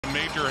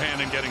major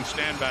hand in getting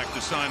Stanback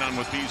to sign on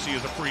with BC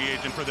as a free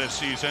agent for this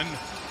season.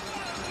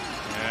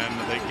 And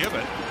they give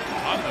it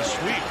on the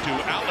sweep to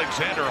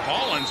Alexander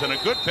Hollins, and a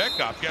good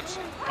pickup. Gets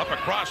up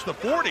across the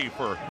 40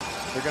 for...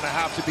 They're going to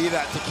have to be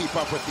that to keep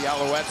up with the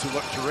Alouettes, who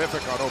look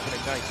terrific on opening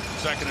night.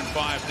 2nd and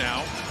 5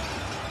 now.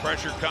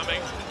 Pressure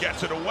coming.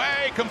 Gets it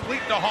away.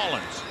 Complete to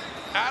Hollins.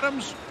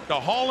 Adams to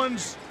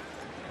Hollins.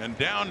 And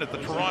down at the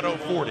Toronto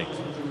 40.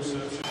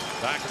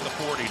 Back at the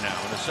 40 now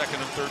in the 2nd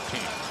and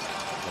 13.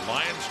 The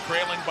Lions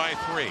trailing by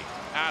 3.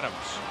 Adams.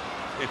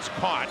 It's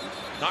caught.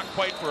 Not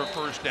quite for a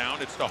first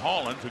down. It's to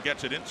Hollins, who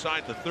gets it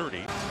inside the 30.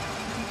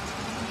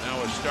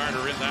 Now a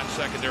starter in that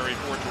secondary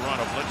for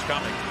Toronto. Blitz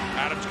coming.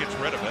 Adams gets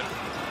rid of it.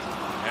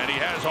 And he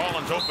has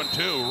Hollins open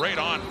too. Right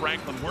on.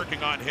 Franklin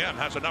working on him.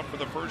 Has enough for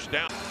the first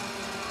down.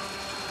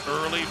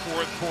 Early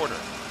 4th quarter.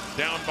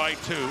 Down by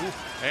 2.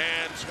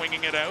 And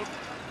swinging it out.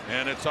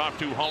 And it's off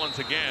to Hollins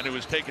again, who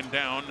is taken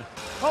down.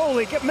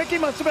 Holy, Mickey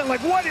must have been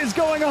like, what is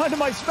going on to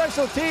my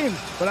special teams?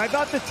 But I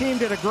thought the team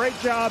did a great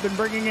job in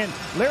bringing in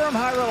Liram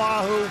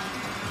Hajrullahu,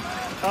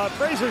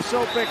 Fraser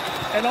Sopik,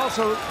 and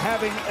also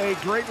having a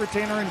great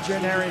retainer in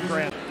Janarian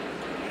Grant.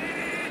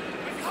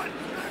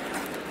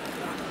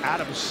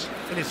 Adams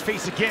in his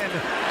face again,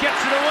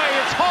 gets it away,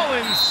 it's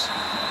Hollins,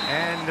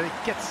 and it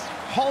gets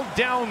hauled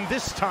down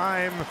this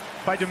time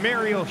by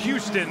DeMario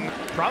Houston.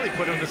 Probably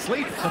put him to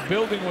sleep. The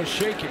building was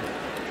shaking.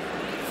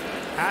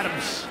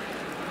 Adams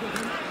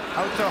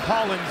out to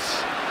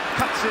Hollins,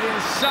 cuts it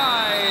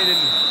inside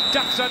and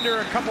ducks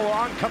under a couple of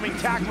oncoming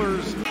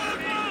tacklers.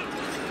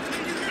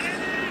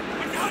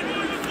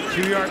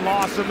 2-yard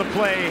loss on the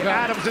play.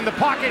 Adams in the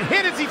pocket,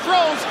 hit as he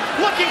throws,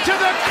 looking to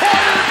the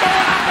corner,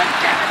 going up and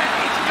getting it,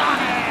 he's got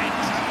it!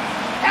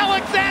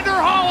 Alexander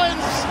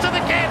Hollins to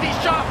the candy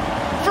shop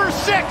for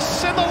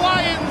 6, and the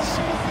Lions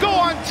go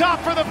on top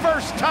for the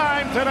first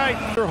time tonight.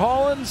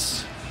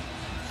 Hollins,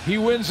 he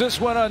wins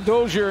this one on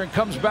Dozier and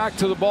comes back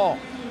to the ball.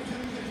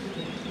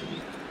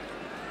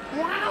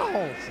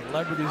 Wow!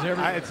 Celebrities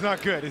everywhere. It's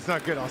not good, it's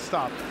not good, I'll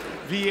stop.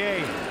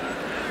 VA.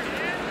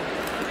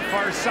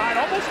 Far side,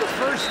 almost the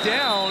first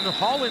down.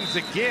 Hollins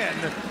again,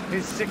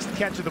 his 6th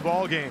catch of the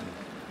ball game.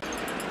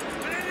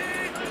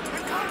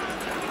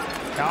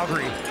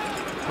 Calgary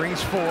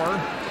brings 4.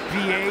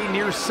 VA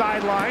near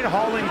sideline.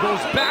 Hollins goes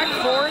back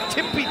for it.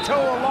 Tippy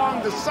toe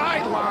along the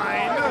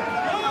sideline.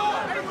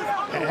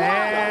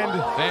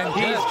 And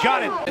he's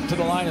got it. Into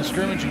the line of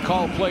scrimmage and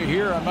call a play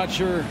here. I'm not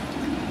sure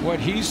what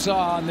he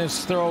saw on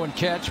this throw and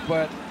catch,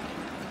 but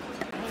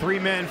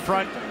 3-man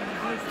front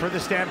for the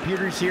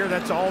Stampeders here.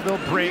 That's all they'll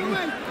bring.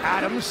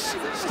 Adams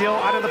still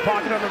out of the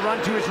pocket on the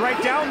run to his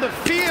right, down the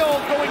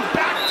field, going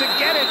back to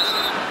get it.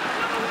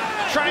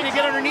 Trying to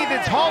get underneath,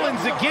 it's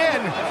Hollins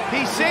again.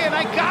 He's saying,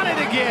 I got it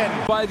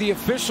again. By the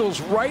officials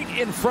right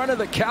in front of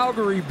the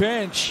Calgary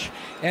bench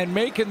and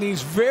making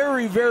these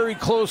very, very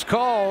close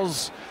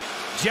calls.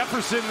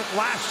 Jefferson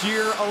last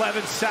year,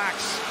 11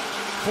 sacks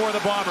for the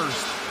Bombers.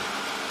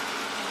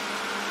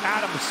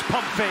 Adams,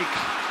 pump fake,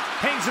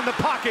 hangs in the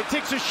pocket,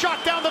 takes a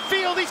shot down the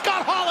field. He's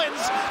got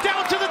Hollins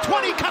down to the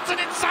 20, cuts it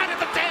inside at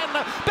the 10,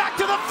 back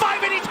to the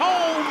 5, and he's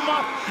home.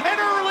 An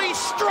early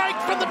strike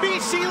from the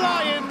BC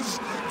Lions.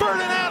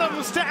 Vernon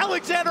Adams to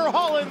Alexander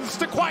Hollins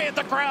to quiet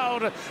the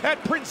crowd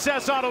at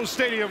Princess Auto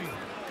Stadium.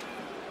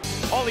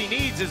 All he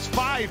needs is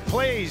 5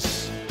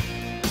 plays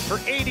for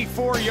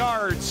 84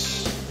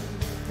 yards.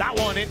 That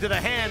one into the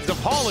hands of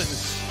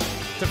Hollins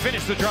to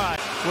finish the drive.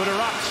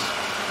 Wood-a-Rucks.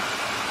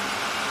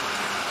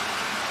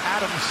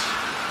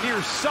 Adams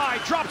near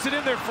side, drops it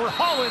in there for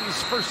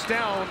Hollins. First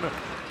down,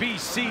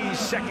 BC's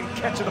 2nd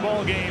catch of the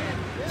ball game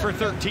for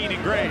 13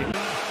 in gray.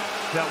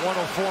 That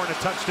 104 and a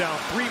touchdown.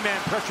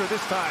 3-man pressure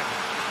this time.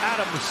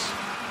 Adams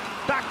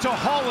back to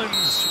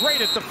Hollins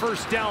right at the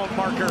first down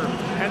marker,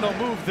 and they'll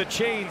move the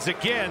chains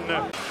again.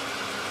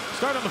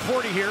 Start on the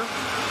 40 here.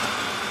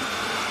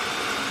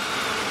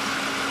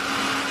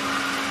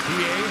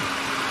 PA,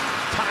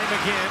 time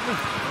again,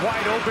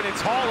 wide open,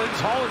 it's Hollins.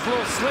 Hollins a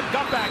little slip,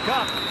 got back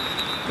up.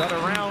 Got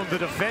around the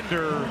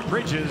defender,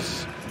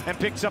 Bridges, and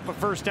picks up a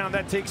first down.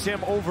 That takes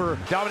him over.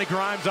 Dominic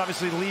Grimes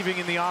obviously leaving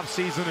in the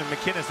offseason, and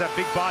McInnes, that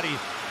big body,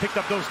 picked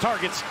up those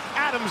targets.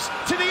 Adams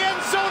to the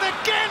end zone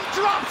again,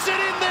 drops it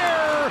in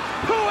there.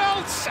 Who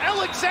else?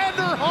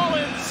 Alexander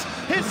Hollins,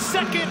 his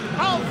 2nd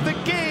of the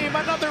game,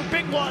 another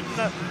big one.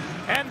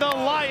 And the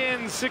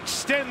Lions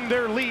extend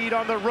their lead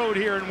on the road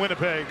here in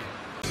Winnipeg.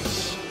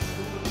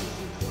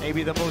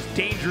 Maybe the most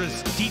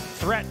dangerous deep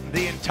threat in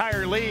the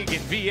entire league,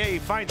 and VA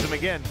finds him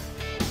again.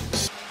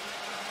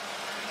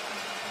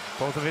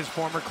 Both of his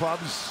former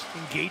clubs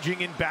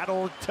engaging in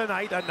battle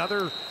tonight.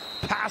 Another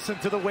pass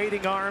into the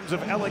waiting arms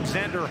of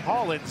Alexander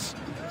Hollins,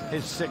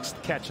 his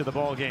 6th catch of the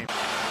ball game.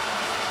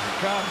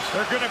 Here comes.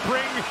 They're going to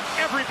bring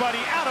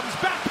everybody. Adams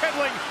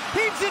backpedaling,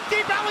 heaves it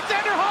deep.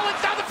 Alexander Hollins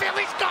down the field.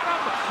 He's got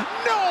him.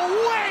 No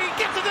way.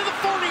 Gets it to the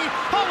 40.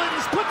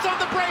 Hollins puts on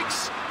the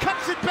brakes,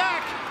 cuts it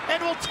back,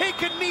 and will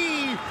take a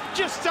knee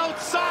just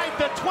outside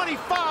the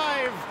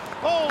 25.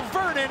 Oh,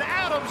 Vernon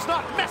Adams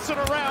not messing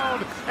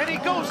around, and he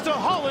goes to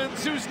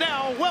Hollins, who's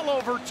now well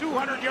over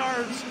 200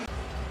 yards.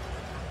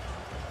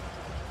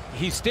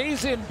 He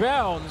stays in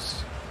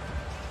bounds,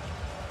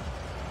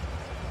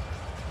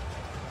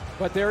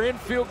 but they're in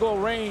field goal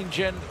range,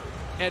 and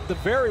at the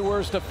very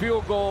worst, a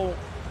field goal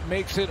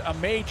makes it a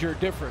major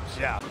difference.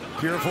 Yeah.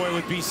 Purefoy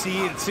with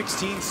BC in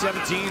 16,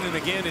 17, and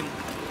again in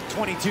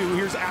 22.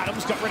 Here's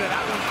Adams, got rid of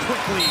that one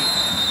quickly.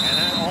 And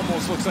that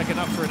almost looks like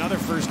enough for another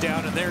first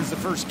down. And there's the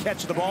first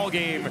catch of the ball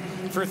game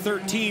for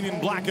 13 in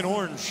black and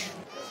orange.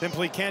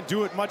 Simply can't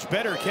do it much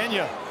better, can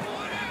you?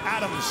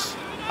 Adams,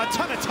 a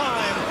ton of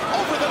time,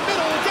 over the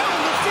middle,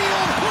 down the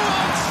field,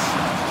 Hurrahs!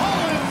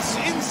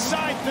 Hollins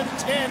inside the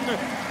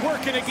 10,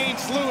 working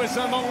against Lewis,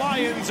 and the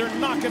Lions are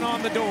knocking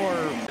on the door.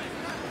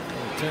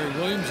 Terry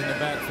Williams in the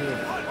backfield.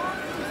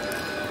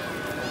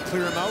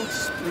 Clear him out,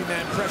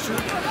 three-man pressure.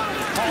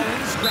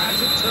 Hollins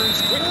grabs it,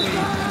 turns quickly.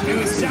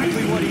 Knew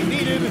exactly what he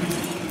needed,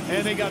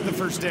 and they got the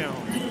first down.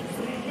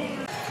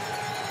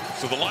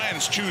 So the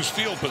Lions choose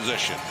field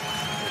position.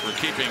 We're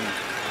keeping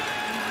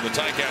the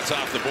Ticats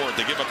off the board.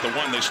 They give up the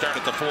one. They start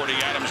at the 40.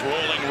 Adams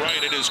rolling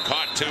right. It is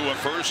caught to a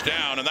first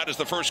down, and that is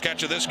the first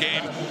catch of this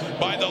game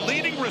by the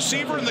leading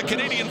receiver in the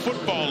Canadian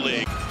Football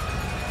League.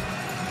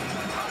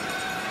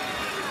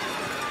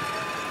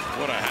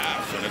 What a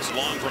half, and it's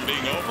long from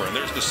being over. And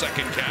there's the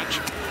second catch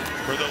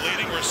for the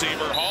leading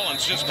receiver.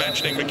 Hollins, just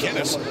mentioning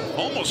McInnes,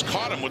 almost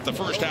caught him with the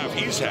first half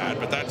he's had,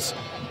 but that's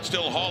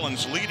still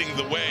Hollins leading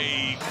the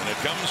way, and it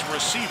comes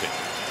receiving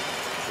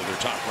for their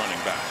top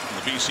running back. And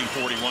the BC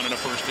 41 and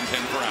a 1st and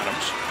 10 for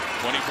Adams.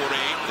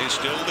 24-8, they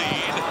still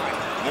lead.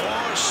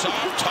 More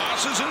soft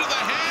tosses into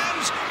the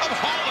hands of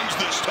Hollins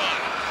this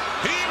time.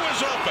 He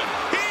was open.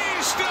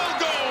 He's still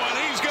going.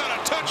 He's got a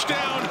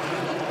touchdown.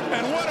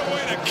 And what a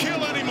way to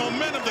kill any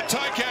momentum the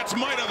Ticats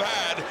might have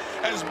had,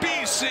 as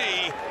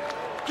BC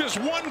just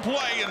one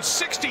play and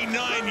 69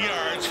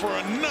 yards for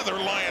another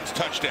Lions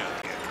touchdown.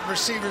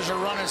 Receivers are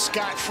running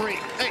scot-free.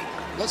 Hey,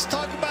 let's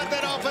talk about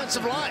that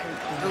offensive line.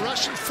 The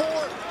rushing 4.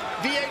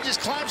 VA just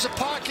climbs the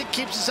pocket,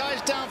 keeps his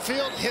eyes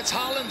downfield, hits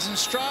Hollins in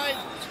stride,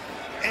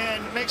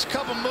 and makes a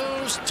couple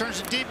moves,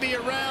 turns the DB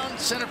around,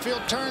 center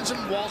field turns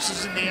him,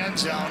 waltzes in the end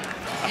zone.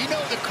 You know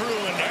the crew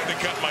in there. I had to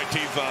cut my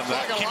teeth on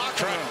that. Like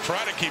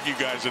try to keep you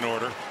guys in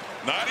order.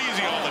 Not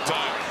easy all the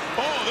time.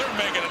 Oh, they're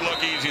making it look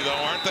easy,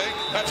 though, aren't they?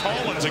 That's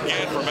Hollins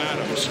again from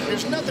Adams.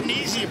 There's nothing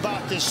easy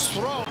about this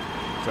throw.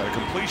 Got a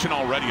completion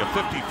already of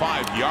 55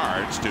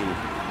 yards to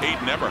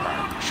Aiden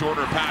Eberhardt.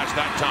 Shorter pass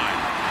that time.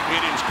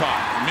 It is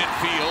caught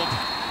midfield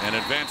and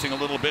advancing a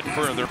little bit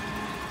further.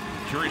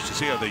 Curious to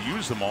see how they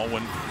use them all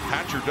when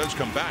Hatcher does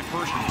come back.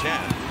 1st and 10.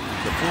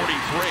 The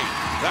 43.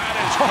 That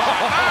is caught.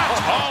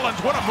 That's Hollins.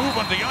 What a move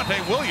on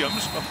Deontay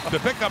Williams to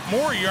pick up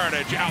more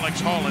yardage.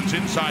 Alex Hollins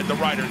inside the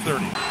Rider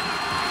 30.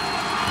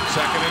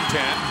 2nd and 10.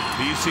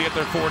 BC at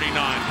their 49.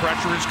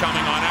 Pressure is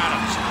coming on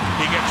Adams.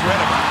 He gets rid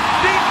of it.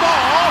 Deep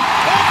ball.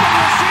 Open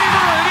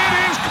receiver, and it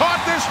is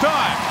caught this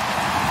time.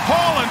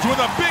 Hollins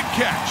with a big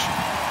catch.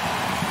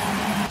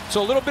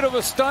 So a little bit of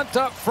a stunt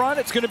up front.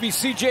 It's going to be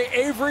CJ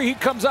Avery. He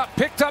comes up,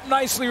 picked up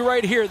nicely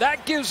right here.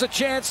 That gives a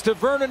chance to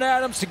Vernon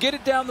Adams to get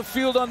it down the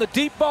field on the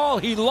deep ball.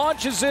 He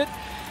launches it,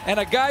 and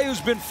a guy who's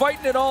been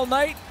fighting it all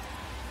night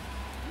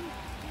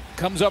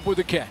comes up with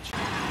a catch.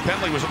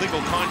 Penalty was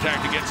illegal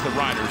contact against the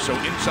Riders, so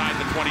inside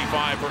the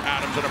 25 for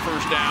Adams and a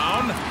first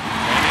down,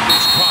 and it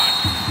is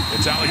caught.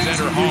 It's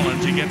Alexander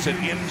Hollins. He gets it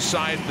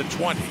inside the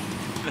 20.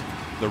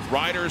 The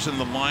Riders and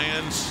the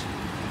Lions.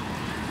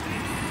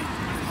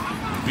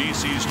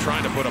 BC's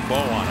trying to put a bow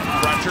on it.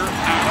 Pressure,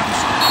 Adams,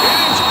 it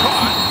is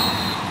caught.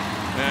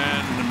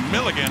 And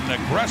Milligan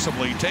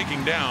aggressively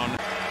taking down.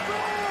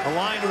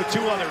 Aligned with 2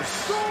 others.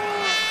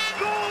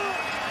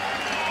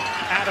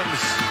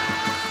 Adams,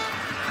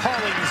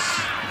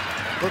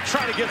 Hollins will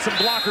try to get some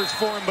blockers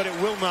for him, but it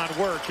will not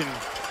work. And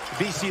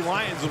BC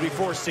Lions will be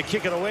forced to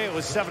kick it away. It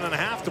was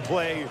 7.5 to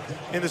play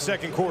in the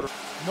second quarter.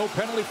 No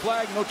penalty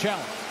flag, no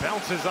challenge.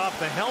 Bounces off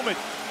the helmet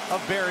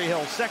of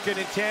Berryhill. 2nd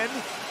and 10.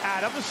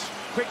 Adams.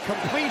 Quick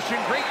completion,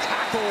 great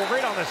tackle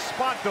right on the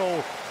spot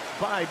though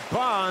by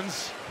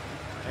Bonds.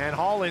 And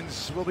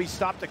Hollins will be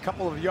stopped a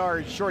couple of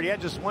yards short. He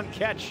had just 1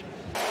 catch.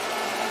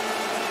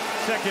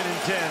 2nd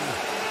and 10.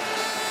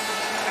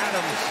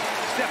 Adams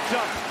stepped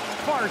up,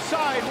 far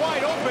side,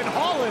 wide open,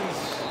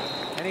 Hollins.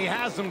 And he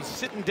has him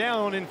sitting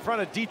down in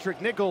front of Dietrich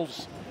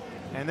Nichols.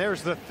 And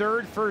there's the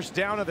 3rd first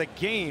down of the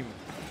game.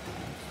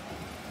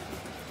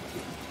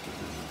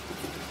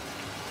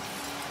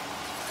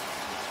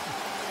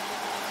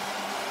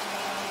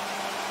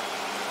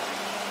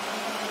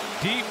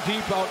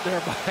 Deep out there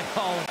by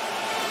Hollins.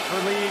 For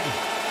lead,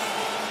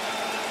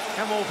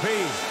 MOP,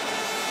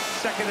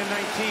 2nd and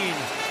 19.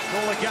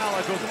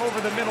 Golagala goes over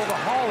the middle to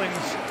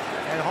Hollins,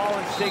 and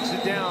Hollins takes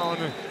it down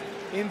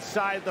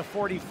inside the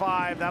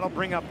 45. That'll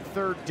bring up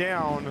 3rd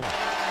down.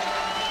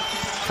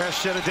 Fresh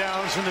set of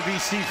downs from the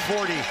BC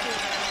 40.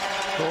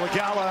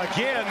 Golagala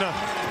again.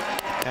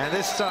 And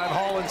this time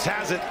Hollins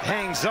has it,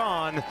 hangs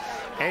on,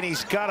 and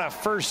he's got a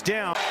first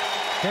down.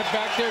 Get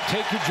back there,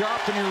 take your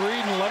drop and your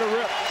read, and let it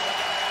rip.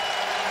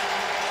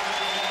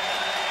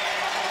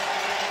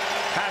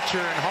 Hatcher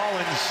and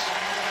Hollins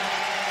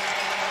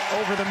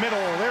over the middle.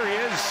 There he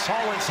is.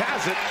 Hollins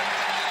has it.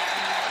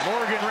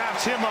 Morgan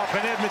wraps him up,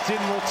 and Edmonton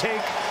will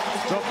take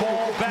the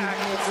ball back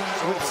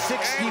with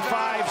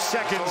 65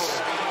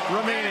 seconds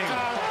remaining.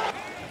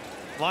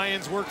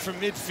 Lions work from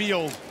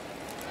midfield.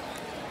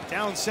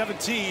 Down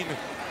 17.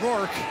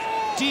 Rourke.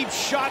 Deep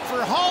shot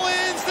for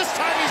Hollins. This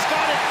time he's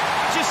got it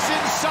just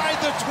inside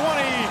the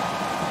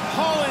 20.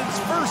 Hollins'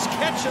 first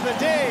catch of the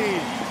day.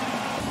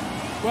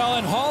 Well,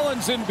 and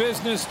Hollins in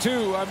business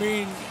too. I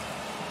mean,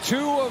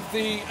 two of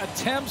the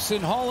attempts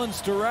in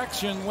Hollins'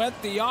 direction went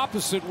the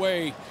opposite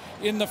way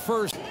in the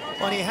first.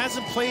 Well, he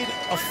hasn't played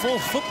a full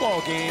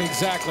football game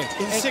exactly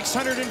in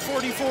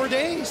 644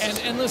 days.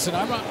 And listen,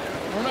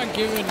 we're not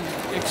giving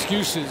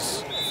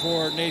excuses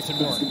for Nathan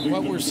Morgan.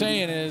 What we're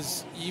saying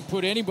is, you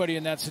put anybody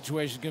in that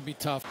situation, it's going to be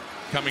tough.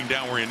 Coming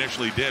down where he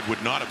initially did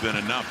would not have been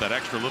enough. That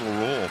extra little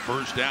roll,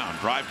 first down.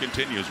 Drive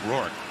continues.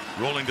 Rourke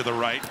rolling to the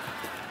right.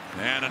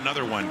 And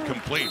another one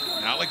complete.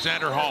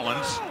 Alexander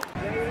Hollins.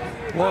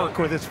 Rourke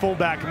with his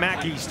fullback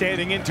Mackey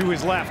standing into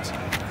his left.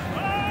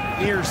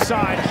 Near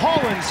side,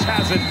 Hollins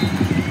has it.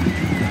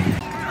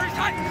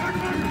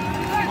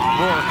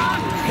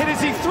 Rourke hit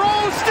as he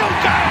throws, still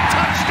got a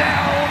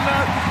touchdown.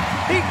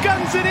 He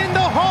guns it into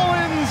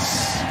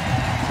Hollins.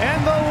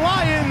 And the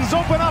Lions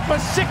open up a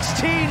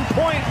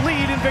 16-point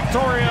lead in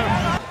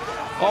Victoria.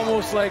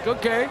 Almost like,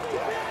 okay,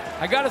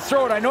 I got to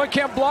throw it. I know I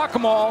can't block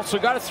them all, so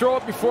I got to throw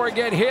it before I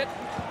get hit.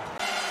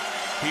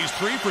 He's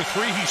 3 for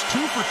 3. He's 2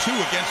 for 2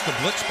 against the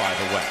blitz, by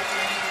the way.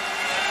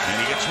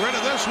 And he gets rid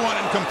of this one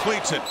and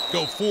completes it.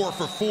 Go 4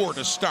 for 4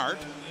 to start.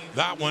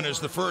 That one is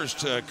the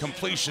first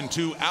completion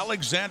to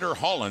Alexander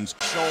Hollins.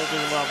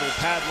 Shoulder level,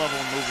 pad level,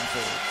 moving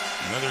forward.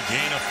 Another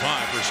gain of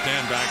 5 for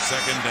standback,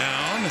 second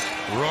down.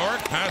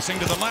 Rourke passing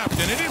to the left,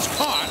 and it is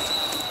caught.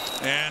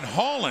 And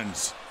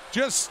Hollins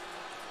just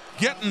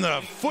getting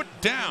the foot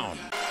down.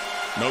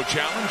 No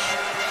challenge.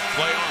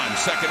 Play on,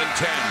 second and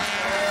 10.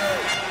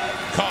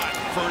 Caught,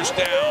 first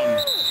down.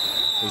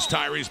 As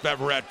Tyrese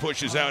Beverett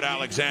pushes out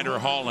Alexander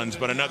Hollins,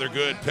 but another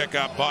good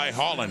pickup by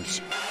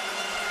Hollins.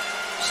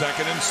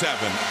 Second and 7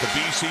 at the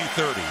BC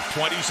 30.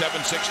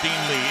 27-16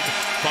 lead.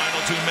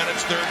 Final 2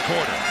 minutes, third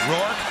quarter.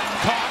 Rourke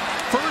caught.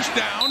 First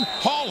down,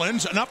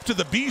 Hollins, and up to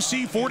the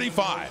BC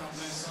 45.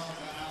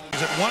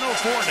 He's at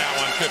 104 now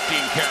on 15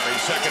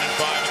 carries. Second and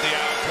 5 at the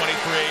out,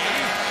 23.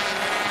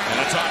 And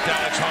it's off to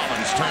Alex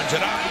Hollins. Turns it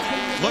up.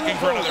 Looking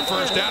for another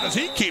first down as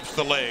he keeps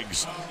the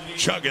legs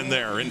chugging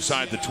there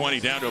inside the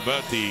 20 down to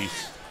about the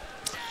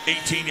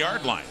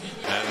 18-yard line.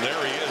 And there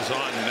he is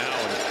on now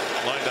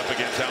and lined up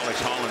against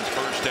Alex Hollins.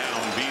 First down,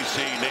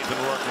 BC. Nathan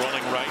Rourke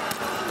rolling right.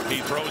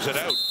 He throws it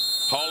out.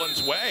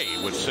 Hollins' way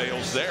with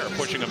Sales there,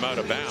 pushing him out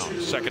of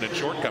bounds. Second and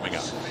short coming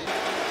up.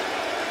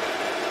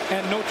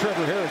 And no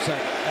Trevor Harris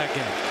that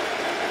game.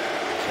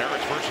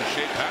 Harris versus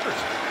Shea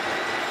Patterson.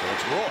 So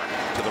it's Rourke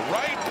to the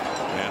right,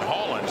 and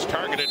Hollins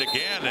targeted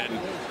again, and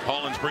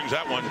Hollins brings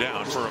that one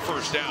down for a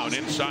first down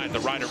inside the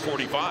Rider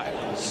 45.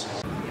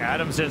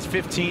 Adams has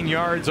 15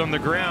 yards on the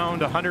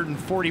ground,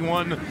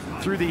 141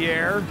 through the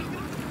air.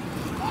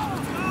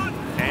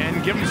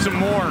 And give him some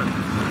more.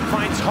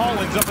 Finds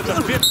Hollins up at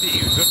the 50,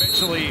 who's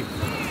eventually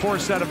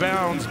forced out of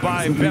bounds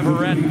by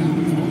Beverett.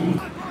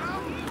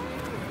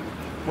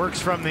 Works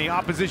from the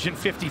opposition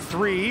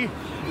 53.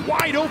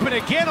 Wide open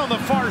again on the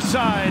far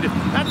side.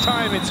 That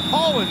time it's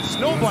Hollins,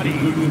 nobody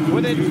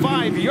within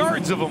 5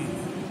 yards of him.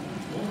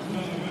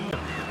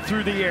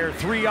 Through the air,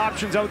 3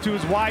 options out to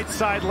his wide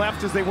side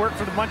left as they work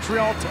for the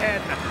Montreal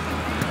 10.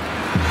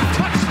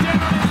 Touchdown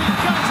as he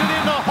guns it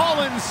into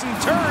Hollins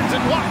and turns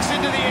and walks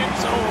into the end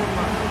zone.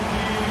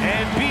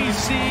 And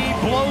BC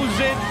blows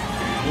it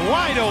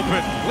wide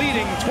open,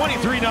 leading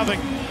 23-0.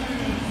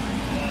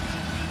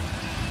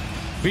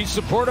 Be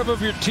supportive of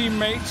your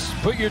teammates.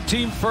 Put your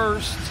team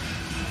first.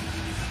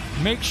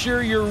 Make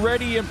sure you're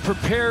ready and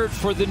prepared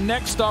for the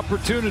next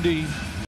opportunity.